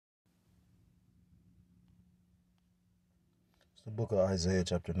It's the book of Isaiah,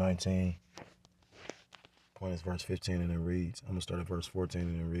 chapter 19. Point is verse 15, and it reads, I'm going to start at verse 14,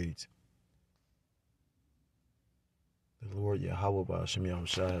 and it reads, The Lord Yahweh by Hashem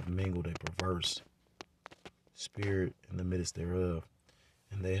Yahushua have mingled a perverse spirit in the midst thereof,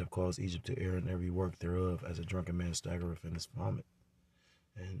 and they have caused Egypt to err in every work thereof, as a drunken man staggereth in his vomit.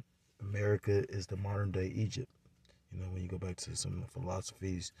 And America is the modern day Egypt. When you go back to some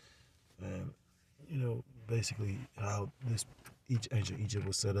philosophies, and basically how each ancient Egypt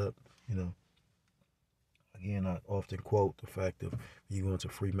was set up. Again, I often quote the fact that when you go into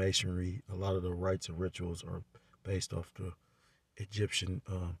Freemasonry, a lot of the rites and rituals are based off the Egyptian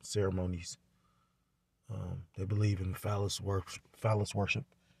ceremonies. They believe in phallus worship,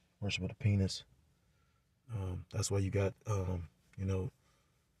 worship of the penis. That's why you got,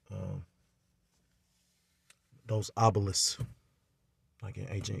 those obelisks, like in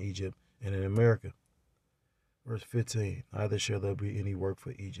ancient Egypt and in America. Verse 15, neither shall there be any work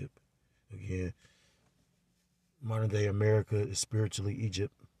for Egypt. Again, modern day America is spiritually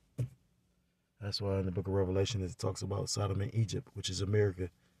Egypt. That's why in the book of Revelation it talks about Sodom and Egypt, which is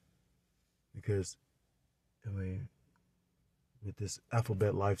America. Because, with this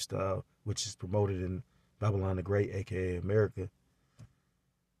alphabet lifestyle, which is promoted in Babylon the Great, aka America,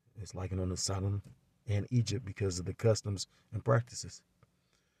 it's likened on to Sodom and Egypt because of the customs and practices.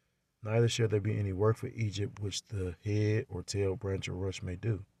 Neither shall there be any work for Egypt which the head or tail, branch or rush may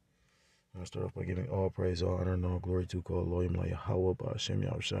do. I'm going to start off by giving all praise, all honor, and all glory to God, Elohim, Yahweh, Ba'ashem,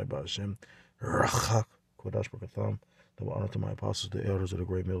 Yahushai, Ba'ashem, Rachak, Kodash, Barakatham. Double honor to my apostles, the elders of the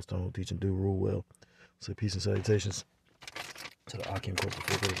great millstone, who teach and do rule well. Say peace and salutations to the Akim corporate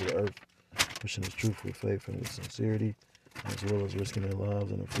figures of the earth, pushing this truth with faith and with sincerity, as well as risking their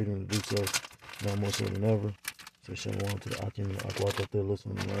lives and the freedom to do so, now more so than ever. Say shalom to the Akim and the Akwat out there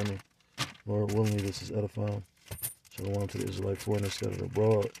listening and learning. Lord willingly, this is edifying. Shalom to the Israelite foreigners scattered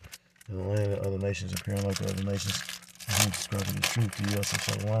abroad in the land of other nations, appearing like the other nations, and describing the truth to you. I say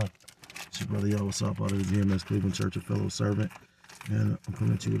shalom. It's your brother Yahweh Sop out of the GMS Cleveland Church, a fellow servant. And I'm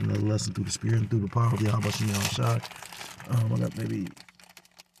coming to you with another lesson through the Spirit and through the power of Yahweh Shem Yahushai. I got maybe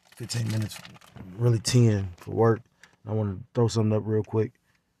 15 minutes, really 10 for work. I want to throw something up real quick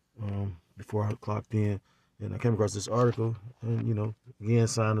before I clocked in. And I came across this article, and, again,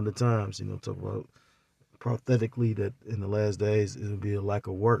 sign of the times, talk about prophetically that in the last days it will be a lack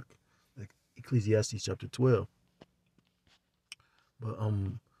of work, like Ecclesiastes chapter 12. But,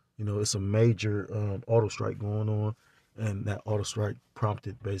 it's a major auto strike going on, and that auto strike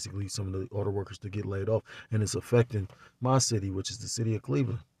prompted basically some of the auto workers to get laid off, and it's affecting my city, which is the city of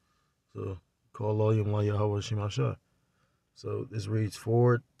Cleveland. So, call Loyam La Yahweh Shemashah. So, this reads,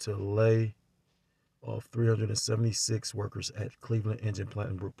 Ford to lay off 376 workers at Cleveland Engine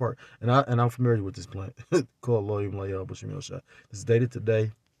Plant in Brook Park. And I'm familiar with this plant. Called Loyam La Yahweh Shemashah. This is dated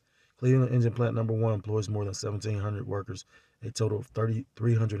today. Cleveland Engine Plant number 1 employs more than 1,700 workers. A total of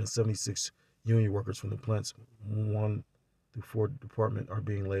 376 union workers from the plant's 1 through 4 department are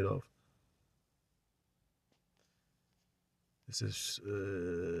being laid off. This is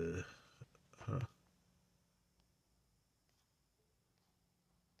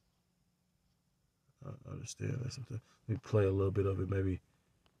I understand that something. Let me play a little bit of it, maybe.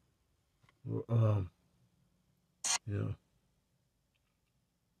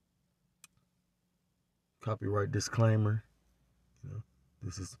 Copyright disclaimer.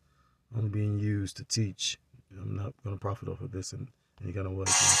 This is only being used to teach. I'm not going to profit off of this in any kind of way.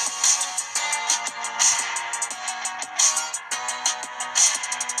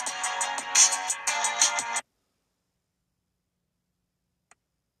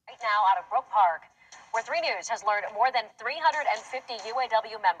 Right now out of Brook Park, where 3 News has learned more than 350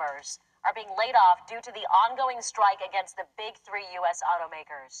 UAW members are being laid off due to the ongoing strike against the big 3 U.S.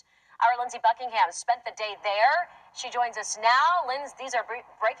 automakers. Our Lindsey Buckingham spent the day there. She joins us now. Lindsay, these are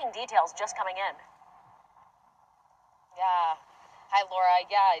breaking details just coming in. Yeah. Hi, Laura.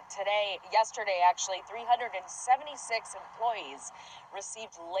 Yeah, yesterday, actually, 376 employees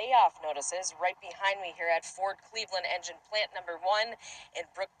received layoff notices right behind me here at Ford Cleveland Engine Plant number 1 in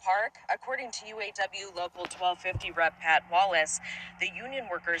Brook Park. According to UAW Local 1250 Rep Pat Wallace, the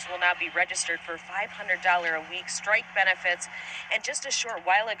union workers will now be registered for $500 a week strike benefits. And just a short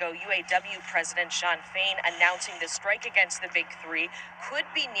while ago, UAW President Shawn Fain announcing the strike against the Big Three could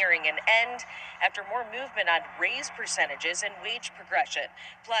be nearing an end after more movement on raise percentages and wage progression.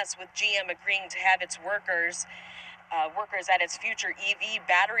 Plus, with GM agreeing to have its workers at its future EV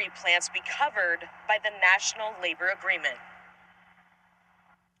battery plants be covered by the National Labor Agreement.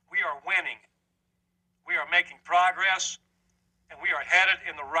 We are winning. We are making progress, and we are headed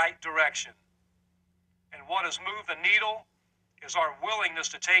in the right direction. And what has moved the needle is our willingness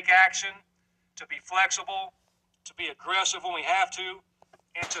to take action, to be flexible, to be aggressive when we have to,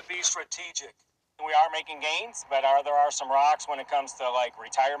 and to be strategic. We are making gains, but there are some rocks when it comes to like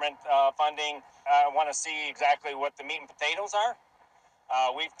retirement funding. I want to see exactly what the meat and potatoes are.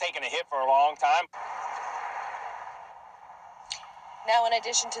 We've taken a hit for a long time. Now, in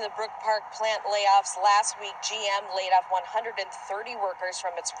addition to the Brook Park plant layoffs, last week GM laid off 130 workers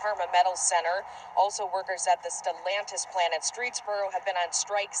from its Parma Metal Center. Also, workers at the Stellantis plant at Streetsboro have been on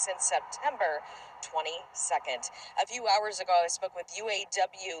strike since September 22nd. A few hours ago, I spoke with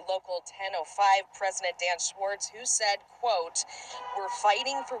UAW Local 1005 President Dan Schwartz, who said, quote, "We're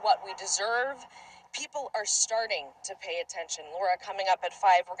fighting for what we deserve. People are starting to pay attention." Laura, coming up at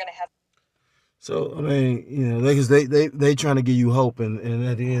 5, we're going to have. So, I mean, you know, they trying to give you hope, and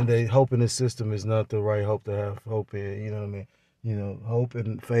at the end, hope in this system is not the right hope to have hope in, you know what I mean? You know, hope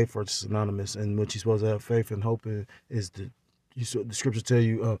and faith are synonymous, and what you're supposed to have faith and hope in is the scriptures tell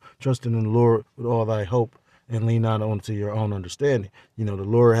you, trusting in the Lord with all thy hope and lean not onto your own understanding. You know, the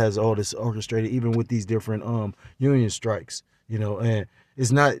Lord has all this orchestrated, even with these different union strikes, you know, and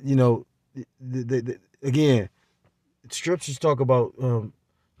it's not, you know, again, scriptures talk about,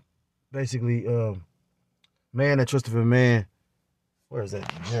 basically, man that trusteth in man. Where is that?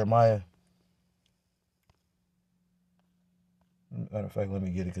 Jeremiah. Matter of fact, let me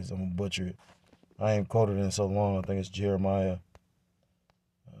get it because I'm going to butcher it. I ain't quoted it in so long. I think it's Jeremiah.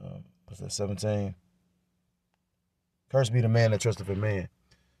 What's that, 17? Cursed be the man that trusteth in man.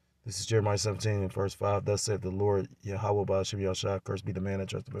 This is Jeremiah 17 verse 5. Thus saith the Lord, Yahweh Ba'ashem Yahshua, cursed be the man that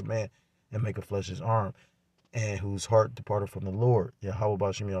trusteth in man and make a flesh his arm, and whose heart departed from the Lord. Yahweh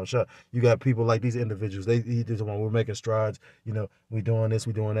Ba'ashem Yahshua. You got people like these individuals. We're making strides. You know, we doing this,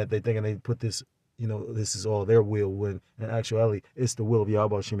 we doing that. They thinking they put this, you know, this is all their will, when in actuality, it's the will of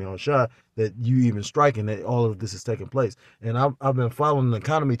Yahweh Ba'ashem Yahshua that you even striking, that all of this is taking place. And I've been following the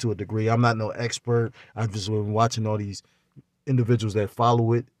economy to a degree. I'm not no expert. I've just been watching all these individuals that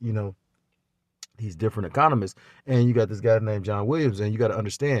follow it, you know, these different economists. And you got this guy named John Williams, and you got to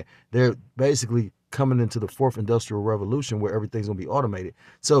understand, they're basically coming into the fourth industrial revolution where everything's gonna be automated.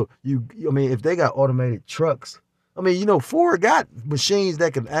 So if they got automated trucks, I mean, you know, Ford got machines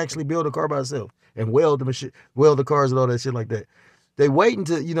that can actually build a car by itself and weld the cars and all that shit like that. They waiting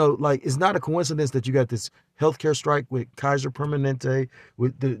to, you know, like, it's not a coincidence that you got this healthcare strike with Kaiser Permanente,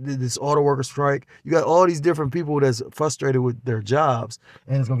 with this auto worker strike. You got all these different people that's frustrated with their jobs,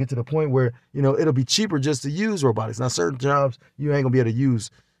 and it's gonna get to the point where, you know, it'll be cheaper just to use robotics. Now, certain jobs you ain't gonna be able to use,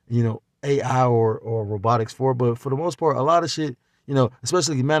 you know, AI or robotics for, but for the most part, a lot of shit, you know,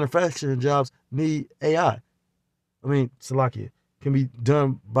 especially manufacturing jobs, need AI. I mean, Salakia can be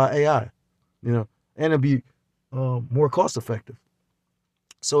done by AI, you know, and it'll be more cost effective.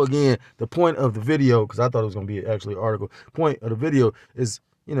 So again, the point of the video, because I thought it was going to be actually an article, point of the video is,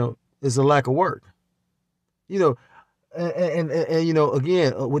 you know, is a lack of work. You know, and you know,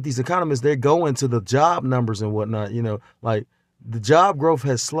 again, with these economists, they're going to the job numbers and whatnot, you know, like the job growth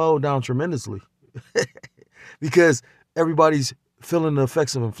has slowed down tremendously because everybody's feeling the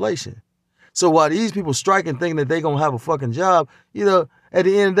effects of inflation. So while these people striking thinking that they're going to have a fucking job, you know, at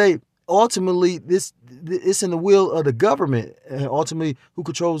the end of the day, ultimately, it's in the will of the government, and ultimately, who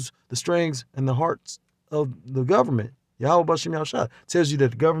controls the strings and the hearts of the government? Yahweh Ba'ashem Yahshua tells you that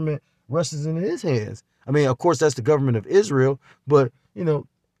the government rests in his hands. I mean, of course, that's the government of Israel, but, you know,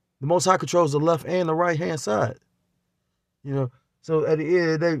 the Most High controls the left and the right-hand side. You know, so at the end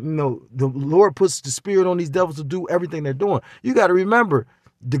of the day, you know, the Lord puts the spirit on these devils to do everything they're doing. You got to remember,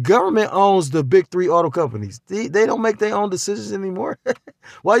 the government owns the big three auto companies. They don't make their own decisions anymore.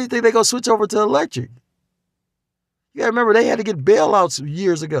 Why do you think they're going to switch over to electric? You got to remember, they had to get bailouts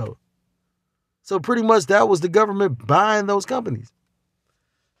years ago. So pretty much that was the government buying those companies.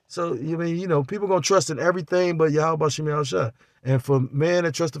 So, I mean, you know, people going to trust in everything but Yahweh Ba'ashem Yahshua. And for man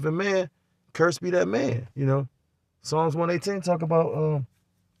that trusteth in man, cursed be that man, you know. Psalms 118 talk about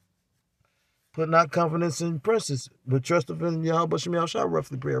put not confidence in princes, but trust in Yahweh Ba'ashem Yahshua,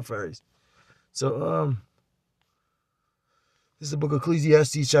 roughly paraphrased. So this is the book of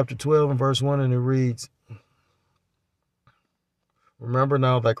Ecclesiastes chapter 12 and verse 1, and it reads, "Remember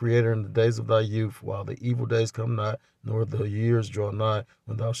now thy Creator in the days of thy youth, while the evil days come not, nor the years draw nigh,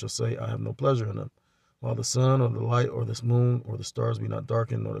 when thou shalt say, I have no pleasure in them. While the sun or the light or the moon or the stars be not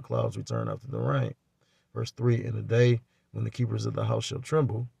darkened, nor the clouds return after the rain." Verse 3, "In the day when the keepers of the house shall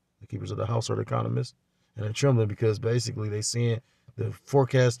tremble," the keepers of the house are the economists, and they're trembling because basically they seeing the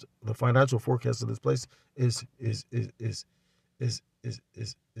forecast, the financial forecast of this place is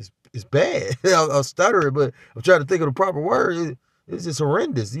bad. I'll stutter it, but I'm trying to think of the proper word. It's just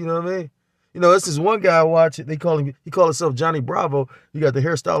horrendous, you know what I mean? You know, this is one guy I watch it. He call himself Johnny Bravo. He got the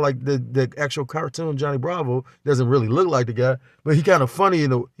hairstyle like the actual cartoon Johnny Bravo. Doesn't really look like the guy, but he kind of funny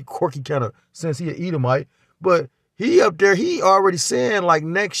in a quirky kind of sense. He an Edomite, but he up there. He already saying like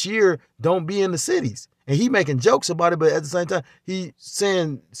next year don't be in the cities, and he making jokes about it, but at the same time he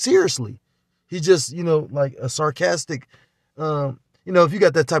saying seriously. He just like a sarcastic. If you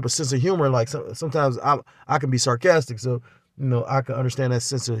got that type of sense of humor, like sometimes I can be sarcastic, so. I can understand that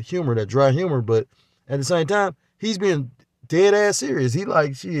sense of humor, that dry humor, but at the same time, he's being dead ass serious. He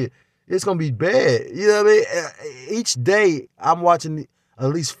like, shit, it's going to be bad. You know what I mean? Each day, I'm watching at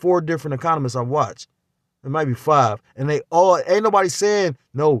least 4 different economists I watch. It might be 5. And they all, ain't nobody saying,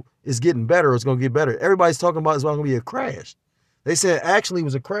 no, it's getting better or it's going to get better. Everybody's talking about it's going to be a crash. They said actually it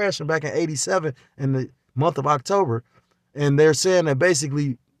was a crash back in 87 in the month of October. And they're saying that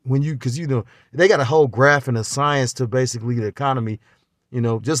basically, because they got a whole graph and a science to basically the economy,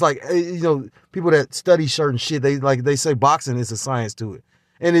 just like people that study certain shit, they say boxing is a science to it,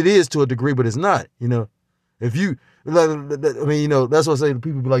 and it is to a degree, but it's not. If you, that's what I say to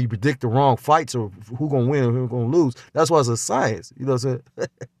people. Be like, you predict the wrong fights or who gonna win or who gonna lose. That's why it's a science. You know what I'm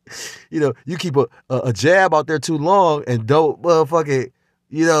saying? You keep a jab out there too long and don't motherfucking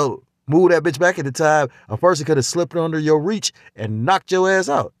move that bitch back at the time, a person could have slipped under your reach and knocked your ass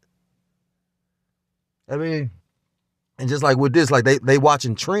out. I mean, and just like with this, like they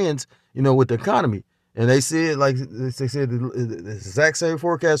watching trends, with the economy. And they said, like they said, the exact same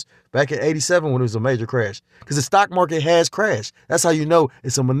forecast back in 87 when it was a major crash. Because the stock market has crashed. That's how you know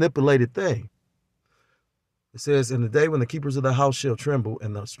it's a manipulated thing. It says, in the day when the keepers of the house shall tremble,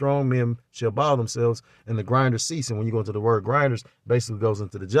 and the strong men shall bow themselves, and the grinders cease. And when you go into the word grinders, basically goes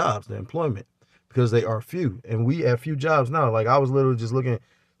into the jobs, the employment, because they are few. And we have few jobs now. Like I was literally just looking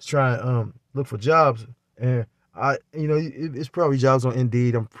to try and look for jobs. And it's probably jobs on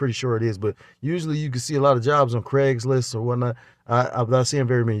Indeed. I'm pretty sure it is. But usually you can see a lot of jobs on Craigslist or whatnot. I'm not seeing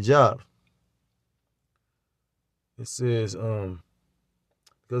very many jobs. It says,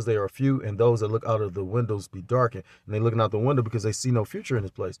 because they are few, and those that look out of the windows be darkened. And they looking out the window because they see no future in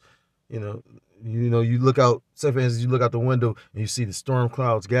this place. You look out, say for instance, you look out the window and you see the storm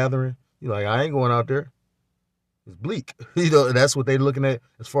clouds gathering. You're like, I ain't going out there. It's bleak. That's what they're looking at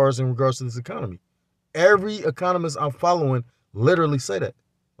as far as in regards to this economy. Every economist I'm following literally say that.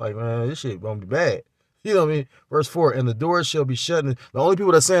 Like, man, this shit gonna be bad. You know what I mean? Verse 4, and the doors shall be shut. And the only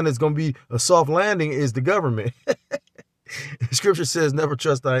people that's saying it's gonna be a soft landing is the government. Scripture says, never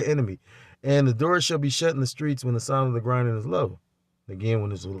trust thy enemy. And the doors shall be shut in the streets when the sound of the grinding is low. Again, when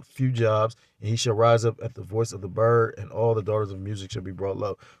there's a few jobs, and he shall rise up at the voice of the bird, and all the daughters of music shall be brought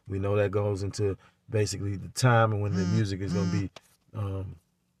low. We know that goes into basically the time and when the music is going to be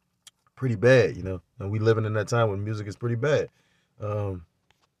pretty bad, and we living in that time when music is pretty bad. What's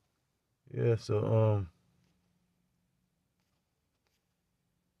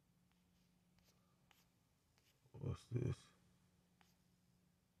this?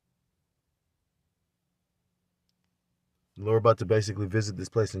 The Lord about to basically visit this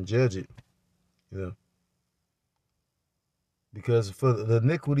place and judge it, because for the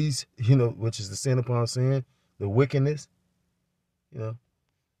iniquities, which is the sin upon sin, the wickedness, and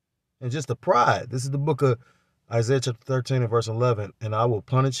just the pride. This is the book of Isaiah chapter 13 and verse 11. And I will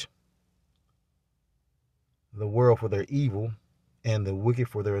punish the world for their evil and the wicked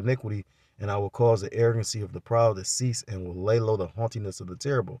for their iniquity. And I will cause the arrogancy of the proud to cease and will lay low the haughtiness of the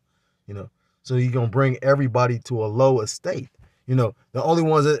terrible, So you're going to bring everybody to a low estate. The only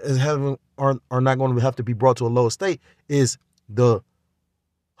ones that are not going to have to be brought to a low estate is the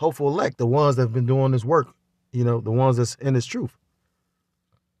hopeful elect, the ones that have been doing this work, the ones that's in this truth.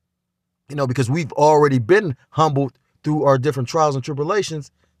 Because we've already been humbled through our different trials and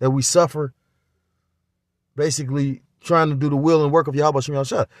tribulations that we suffer, basically trying to do the will and work of Yahweh Shem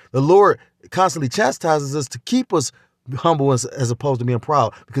Yahushua. The Lord constantly chastises us to keep us humble as opposed to being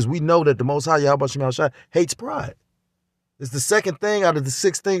proud, because we know that the Most High Yahweh Shem Yahushua hates pride. It's the second thing out of the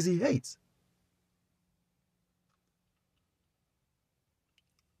 6 things he hates.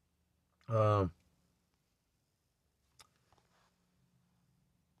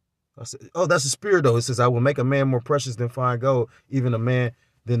 That's the spirit though. It says, I will make a man more precious than fine gold, even a man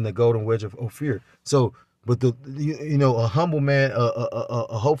than the golden wedge of Ophir. So, but a humble man,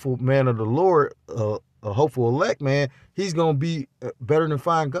 a hopeful man of the Lord, a hopeful elect man, he's going to be better than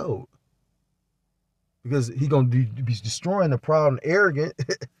fine gold, because he's going to be destroying the proud and arrogant,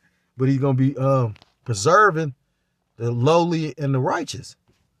 but he's going to be preserving the lowly and the righteous.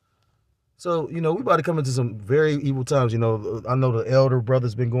 So, we about to come into some very evil times. I know the elder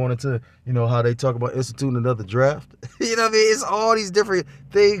brother's been going into, how they talk about instituting another draft. You know what I mean? It's all these different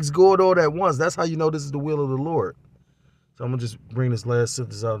things going on at once. That's how you know this is the will of the Lord. So I'm going to just bring this last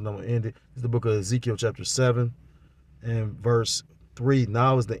sentence out and I'm going to end it. It's the book of Ezekiel chapter 7 and verse 3.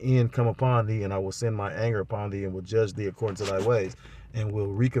 Now is the end come upon thee, and I will send my anger upon thee and will judge thee according to thy ways, and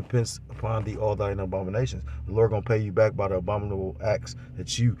will recompense upon thee all thine abominations. The Lord gonna pay you back by the abominable acts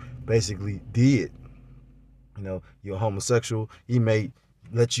that you basically did. You're homosexual. He may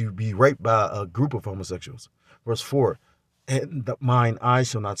let you be raped by a group of homosexuals. Verse 4, and mine eyes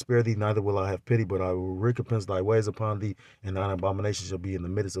shall not spare thee, neither will I have pity, but I will recompense thy ways upon thee, and thine abominations shall be in the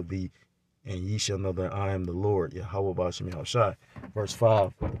midst of thee, and ye shall know that I am the Lord, Yahweh Ba'ashem Yahushai. Verse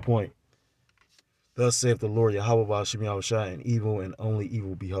 5, the point. Thus saith the Lord, Yahweh Ba'ashem Yahushai, and evil and only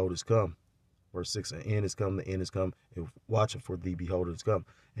evil, behold, is come. Verse 6, an end is come, the end is come, and watching for thee, behold, it is come.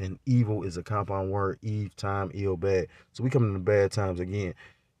 And evil is a compound word, eve, time, ill, bad. So we coming into bad times again.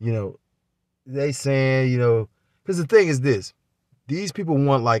 They saying, because the thing is this, these people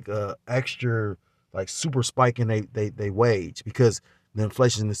want like a extra, like super spike in they wage, because the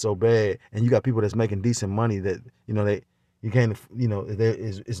inflation is so bad, and you got people that's making decent money that, you can't,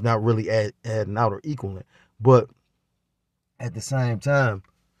 it's not really adding out or equaling. But at the same time,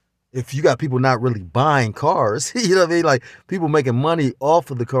 if you got people not really buying cars, you know what I mean? Like people making money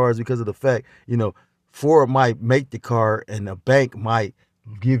off of the cars because of the fact, Ford might make the car and the bank might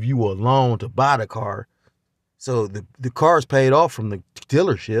give you a loan to buy the car. So the car's paid off from the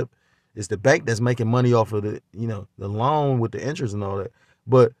dealership. It's the bank that's making money off of the loan with the interest and all that.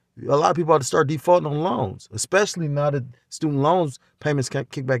 But a lot of people have to start defaulting on loans, especially now that student loans payments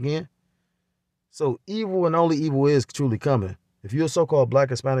can't kick back in. So evil and only evil is truly coming. If you're a so-called Black,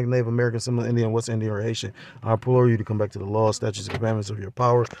 Hispanic, Native American, Seminole Indian, West Indian, or Haitian, I implore you to come back to the law, statutes, and commandments of your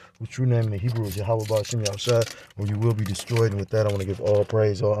power, whose true name in the Hebrew is Yahweh Ba'ashem Yahushai, or you will be destroyed. And with that, I want to give all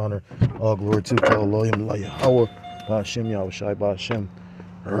praise, all honor, all glory to Yahweh Ba'ashem Yahushai Ba'ashem.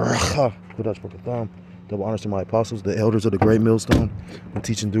 Double honors to my apostles, the elders of the great millstone, and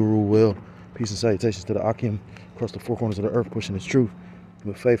teaching do rule well. Peace and salutations to the Akim across the four corners of the earth, pushing its truth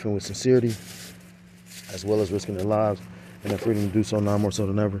with faith and with sincerity, as well as risking their lives and their freedom to do so, now more so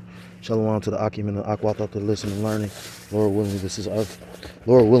than ever. Shalom to the Akim and the Akwatha to listen and learning. Lord willingly, this is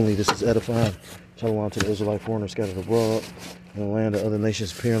edifying. Shalom to the Israelite foreigners scattered abroad in the land of other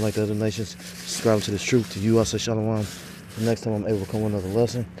nations, appearing like the other nations, subscribing to this truth. To you, I say shalom. The next time I'm able to come with another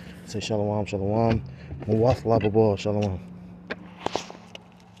lesson, I say shalom, shalom. Shalom.